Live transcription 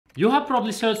You have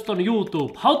probably searched on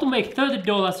YouTube how to make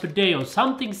 $30 a day or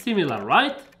something similar,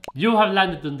 right? You have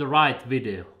landed on the right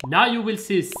video. Now you will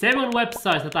see 7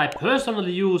 websites that I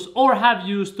personally use or have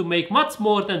used to make much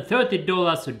more than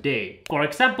 $30 a day. For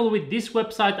example, with this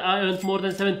website I earned more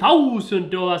than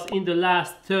 $7,000 in the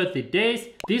last 30 days.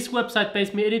 This website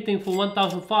pays me anything from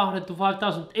 $1,500 to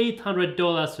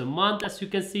 $5,800 a month, as you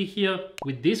can see here.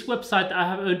 With this website I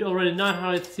have earned already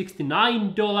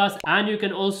 $969, and you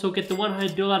can also get the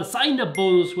 $100 sign-up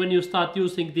bonus when you start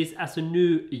using this as a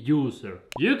new user.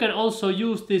 You can also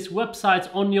use these websites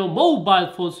on your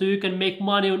mobile phone, so you can make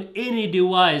money on any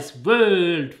device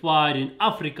worldwide, in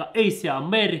Africa, Asia,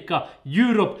 America,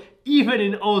 Europe, even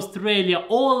in Australia.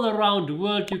 All around the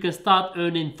world you can start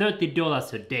earning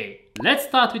 $30 a day. Let's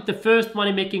start with the first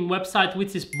money making website,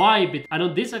 which is ByBit, and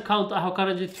on this account I have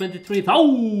currently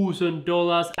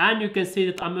 $23,000, and you can see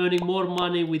that I'm earning more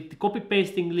money with copy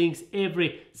pasting links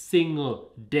every single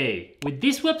day. With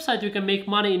this website you can make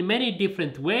money in many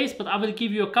different ways, but I will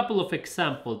give you a couple of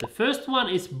examples. The first one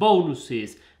is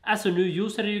bonuses. As a new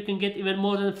user you can get even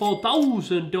more than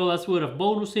 $4,000 worth of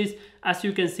bonuses, as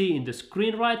you can see in the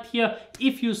screen right here,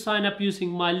 if you sign up using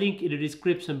my link in the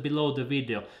description below the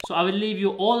video. So I will leave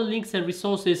you all the links and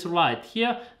resources right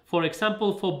here. For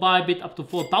example, for ByBit up to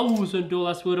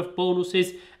 $4,000 worth of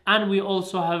bonuses, and we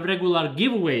also have regular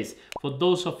giveaways for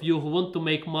those of you who want to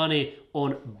make money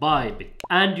on ByBit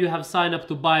and you have signed up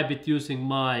to ByBit using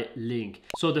my link.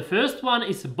 So the first one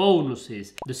is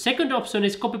bonuses. The second option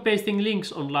is copy pasting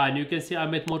links online. You can see I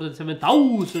made more than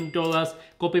 $7,000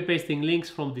 copy pasting links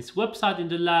from this website in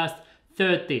the last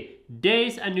 30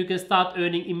 days, and you can start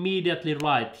earning immediately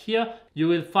right here. You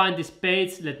will find this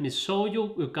page. Let me show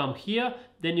you. You come here,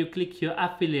 then you click here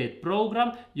affiliate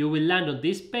program. You will land on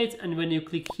this page, and when you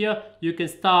click here you can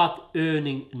start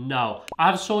earning now. I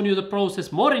have shown you the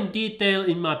process more in detail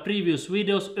in my previous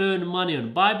videos, earn money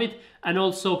on ByBit, and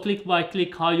also click by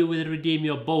click how you will redeem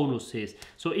your bonuses.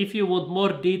 So if you want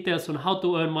more details on how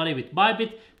to earn money with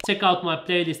ByBit, check out my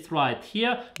playlist right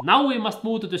here. Now we must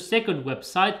move to the second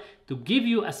website to give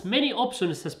you as many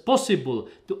options as possible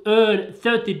to earn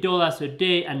 $30 a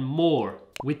day and more.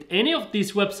 With any of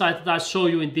these websites that I show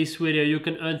you in this video, you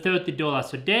can earn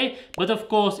 $30 a day, but of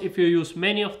course if you use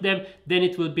many of them, then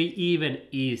it will be even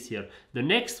easier. The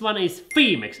next one is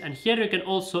Femex, and here you can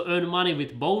also earn money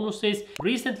with bonuses.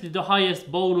 Recently the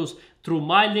highest bonus through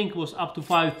my link was up to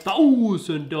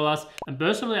 $5,000, and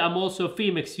personally I'm also a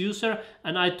Femex user,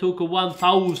 and I took a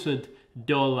 $1,000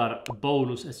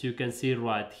 bonus, as you can see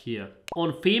right here.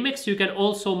 On Femex you can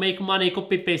also make money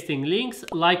copy pasting links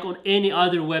like on any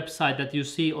other website that you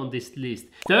see on this list.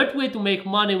 Third way to make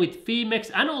money with Femex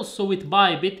and also with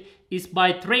ByBit is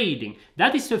by trading.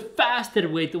 That is a faster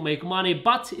way to make money,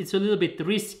 but it's a little bit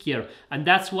riskier, and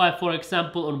that's why, for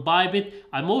example, on ByBit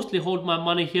I mostly hold my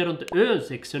money here on the earn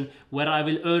section, where I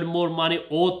will earn more money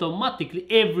automatically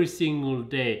every single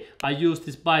day. I use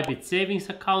this ByBit savings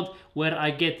account where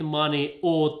I get money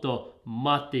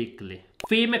automatically.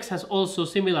 Femex has also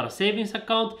similar savings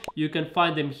account. You can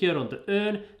find them here on the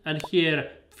earn, and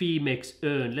here Femex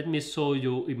earn. Let me show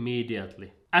you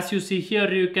immediately. As you see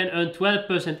here, you can earn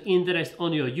 12% interest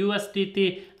on your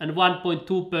USDT and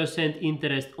 1.2%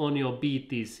 interest on your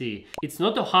BTC. It's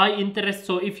not a high interest,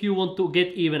 so if you want to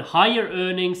get even higher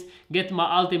earnings, get my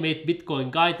ultimate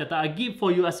Bitcoin guide that I give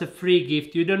for you as a free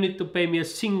gift. You don't need to pay me a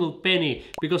single penny,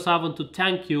 because I want to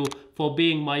thank you for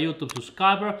being my YouTube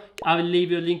subscriber. I will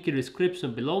leave you a link in the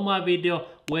description below my video,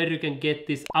 where you can get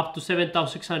this up to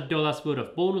 $7,600 worth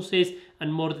of bonuses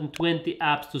and more than 20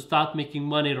 apps to start making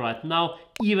money right now,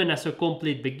 even as a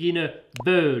complete beginner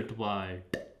worldwide.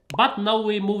 But now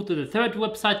we move to the third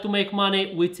website to make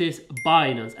money, which is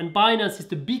Binance. And Binance is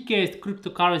the biggest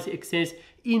cryptocurrency exchange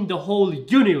in the whole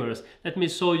universe. Let me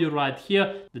show you right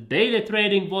here. The daily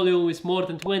trading volume is more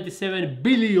than $27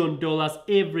 billion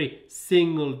every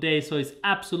single day, so it's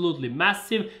absolutely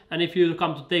massive. And if you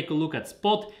come to take a look at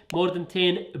spot, more than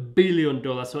 $10 billion.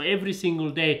 So every single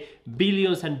day,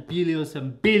 billions and billions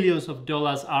and billions of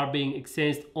dollars are being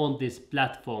exchanged on this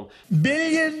platform.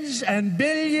 Billions and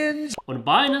billions. On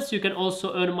Binance you can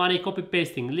also earn money copy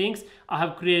pasting links. I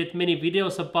have created many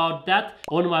videos about that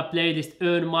on my playlist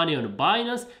Earn Money on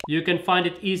Binance. You can find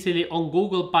it easily on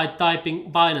Google by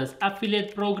typing Binance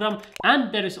affiliate program,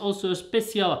 and there is also a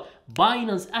special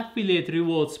Binance affiliate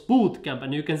rewards bootcamp,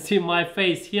 and you can see my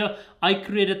face here. I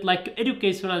created like an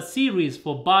educational series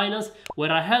for Binance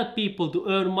where I help people to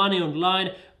earn money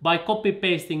online by copy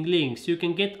pasting links. You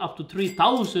can get up to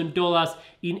 $3,000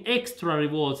 in extra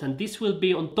rewards, and this will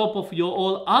be on top of your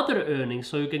all other earnings.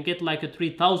 So you can get like a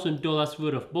 $3,000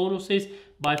 worth of bonuses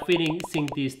by finishing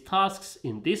these tasks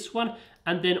in this one.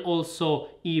 and then also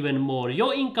even more.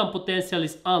 Your income potential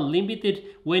is unlimited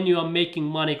when you are making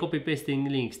money copy pasting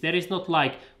links. There is not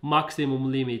like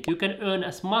maximum limit. You can earn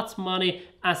as much money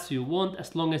as you want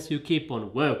as long as you keep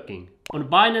on working. On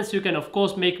Binance you can of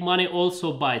course make money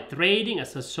also by trading.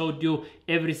 As I showed you,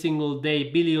 every single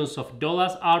day billions of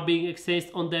dollars are being exchanged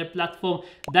on their platform.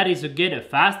 That is again a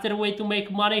faster way to make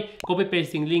money. Copy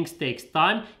pasting links takes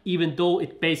time, even though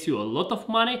it pays you a lot of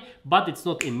money, but it's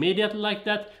not immediate like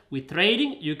that. With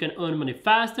trading you can earn money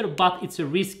faster, but it's a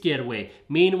riskier way.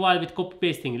 Meanwhile with copy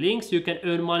pasting links you can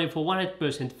earn money for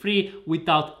 100% free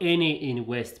without any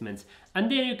investments. And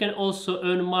then you can also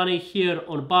earn money here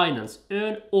on Binance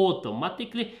Earn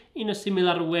automatically in a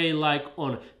similar way like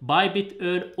on ByBit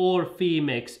Earn or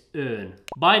Phemex Earn.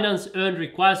 Binance Earn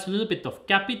requires a little bit of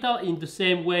capital in the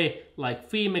same way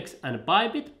like Phemex and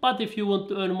ByBit, but if you want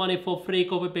to earn money for free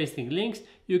copy pasting links,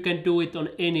 you can do it on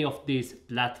any of these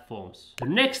platforms. The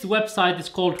next website is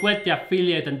called Wealthy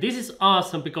Affiliate, and this is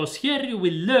awesome because here you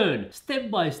will learn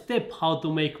step by step how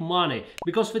to make money.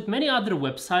 Because with many other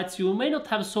websites you may not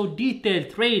have so detailed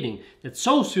training that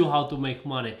shows you how to make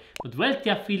money, but Wealthy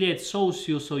Affiliate shows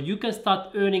you so you can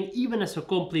start earning even as a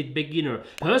complete beginner.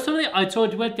 Personally, I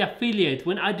joined Wealthy Affiliate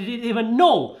when I didn't even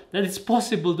know that it's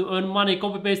possible to earn money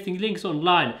copy pasting links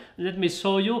online. Let me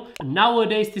show you.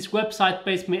 Nowadays this website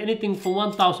pays me anything from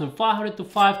 $1,500 to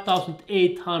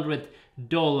 $5,800.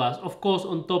 Of course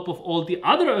on top of all the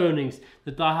other earnings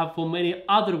that I have for many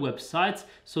other websites,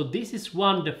 so this is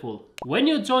wonderful. When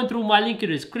you join through my link in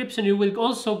the description you will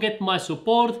also get my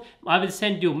support. I will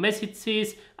send you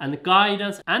messages and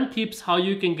guidance and tips how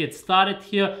you can get started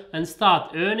here and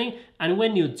start earning. And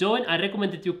when you join I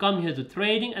recommend that you come here to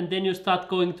trading and then you start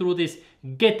going through this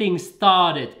getting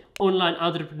started online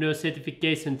entrepreneur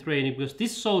certification training, because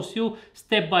this shows you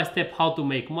step by step how to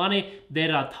make money.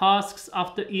 There are tasks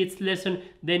after each lesson,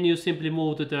 then you simply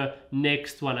move to the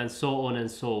next one and so on and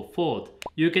so forth.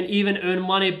 You can even earn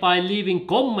money by leaving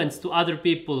comments to other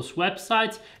people's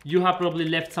websites. You have probably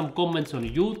left some comments on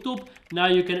YouTube. Now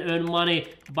you can earn money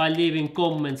by leaving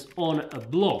comments on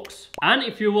blogs. And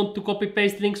if you want to copy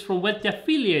paste links from Wealthy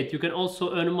Affiliate, you can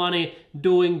also earn money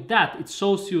doing that. It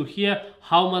shows you here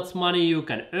how much money you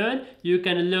can earn. You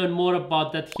can learn more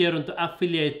about that here on the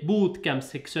affiliate bootcamp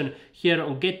section here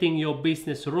on getting your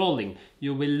business rolling.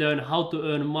 You will learn how to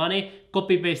earn money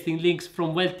copy pasting links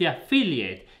from Wealthy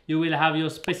Affiliate. You will have your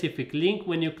specific link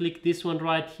when you click this one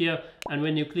right here, and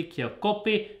when you click here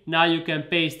copy, now you can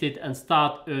paste it and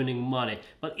start earning money.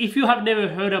 But if you have never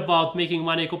heard about making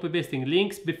money copy pasting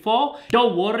links before,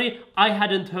 don't worry, I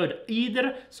hadn't heard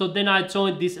either. So then I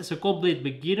joined this as a complete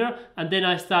beginner, and then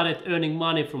I started earning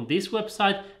money from this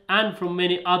website and from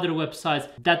many other websites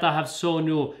that I have shown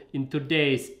you in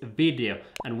today's video.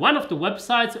 And one of the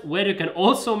websites where you can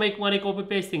also make money copy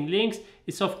pasting links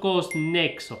is of course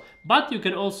Nexo. But you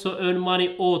can also earn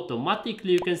money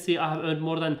automatically. You can see I have earned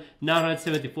more than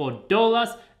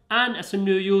 $974. And as a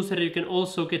new user you can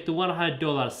also get the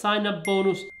 $100 sign up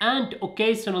bonus, and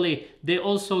occasionally they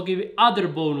also give other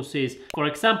bonuses. For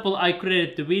example, I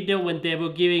created the video when they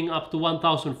were giving up to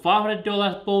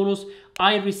 $1,500 bonus.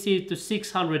 I received the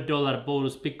 $600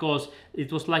 bonus because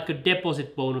it was like a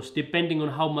deposit bonus. Depending on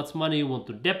how much money you want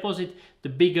to deposit, the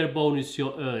bigger bonus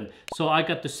you earn. So I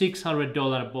got the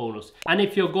 $600 bonus. And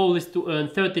if your goal is to earn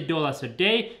 $30 a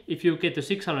day, if you get the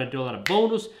 $600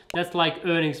 bonus, that's like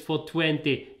earnings for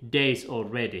 20 days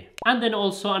already. And then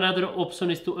also another option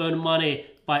is to earn money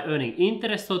by earning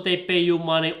interest. So they pay you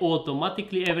money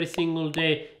automatically every single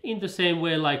day in the same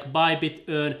way like ByBit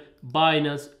Earn,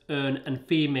 Binance Earn and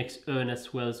Phemex Earn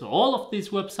as well. So all of these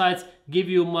websites give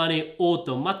you money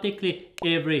automatically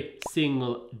every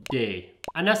single day.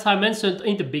 And as I mentioned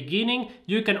in the beginning,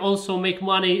 you can also make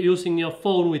money using your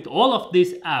phone with all of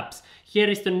these apps. Here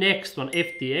is the next one,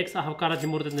 FTX. I have currently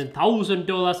more than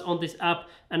 $1,000 on this app,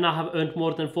 and I have earned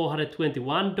more than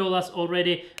 $421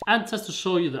 already. And just to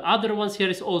show you the other ones, here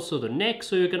is also the next,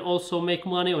 so you can also make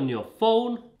money on your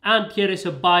phone. And here is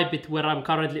a ByBit where I'm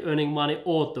currently earning money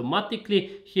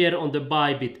automatically here on the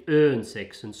ByBit Earn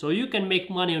section. So you can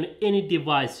make money on any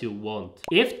device you want.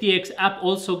 FTX app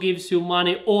also gives you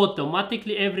money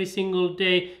automatically every single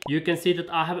day. You can see that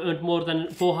I have earned more than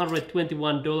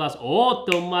 $421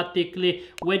 automatically.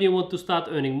 When you want to start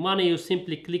earning money, you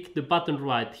simply click the button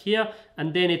right here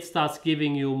and then it starts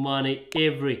giving you money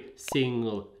every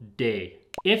single day.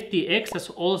 FTX has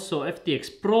also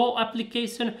FTX Pro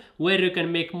application where you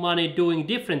can make money doing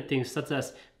different things such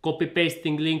as copy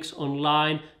pasting links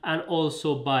online and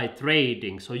also by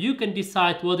trading. So you can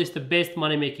decide what is the best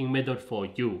money making method for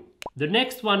you. The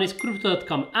next one is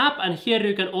Crypto.com app, and here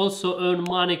you can also earn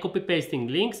money copy pasting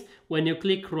links. When you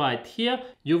click right here,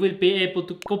 you will be able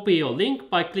to copy your link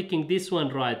by clicking this one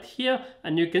right here,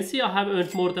 and you can see I have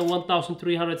earned more than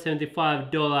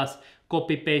 $1,375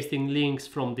 copy pasting links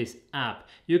from this app.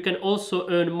 You can also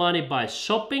earn money by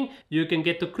shopping. You can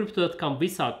get the Crypto.com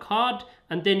Visa card,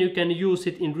 and then you can use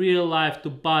it in real life to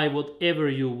buy whatever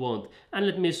you want. And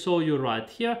let me show you right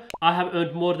here. I have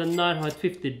earned more than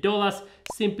 $950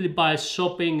 simply by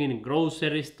shopping in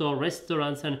grocery store,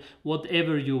 restaurants, and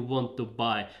whatever you want to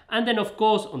buy. And then of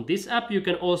course on this app you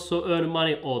can also earn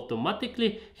money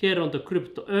automatically. Here on the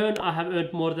Crypto Earn, I have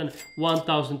earned more than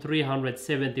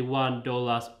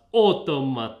 $1,371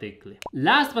 automatically.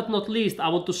 Last but not least, I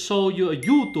want to show you a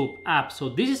YouTube app. So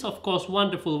this is of course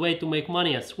wonderful way to make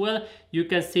money as well. You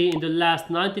can see in the last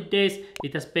 90 days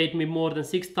it has paid me more than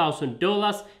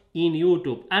 $6,000 in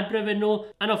YouTube ad revenue,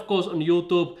 and of course on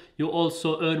YouTube you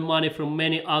also earn money from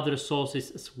many other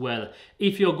sources as well.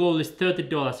 If your goal is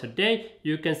 $30 a day,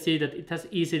 you can see that it has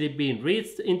easily been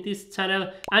reached in this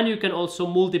channel, and you can also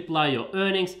multiply your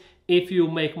earnings if you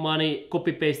make money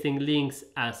copy pasting links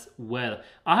as well.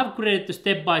 I have created a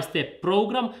step-by-step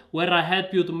program where I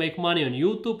help you to make money on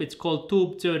YouTube. It's called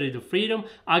Tube Journey to Freedom.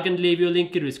 I can leave you a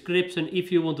link in the description if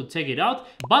you want to check it out.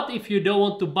 But if you don't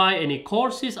want to buy any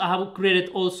courses, I have created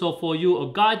also for you a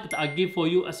guide that I give for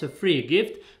you as a free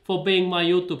gift for being my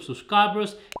YouTube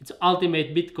subscribers. It's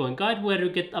Ultimate Bitcoin Guide where you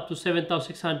get up to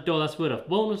 $7,600 worth of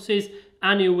bonuses,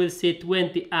 and you will see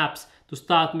 20 apps to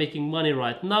start making money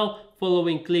right now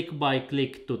following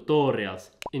click-by-click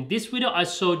tutorials. In this video I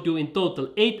showed you in total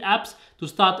 8 apps to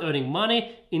start earning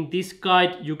money. In this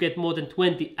guide you get more than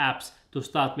 20 apps to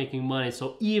start making money,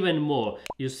 so even more.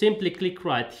 You simply click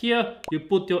right here, you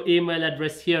put your email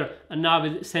address here, and I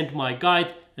will send my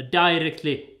guide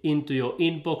directly into your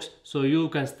inbox so you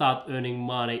can start earning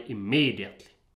money immediately.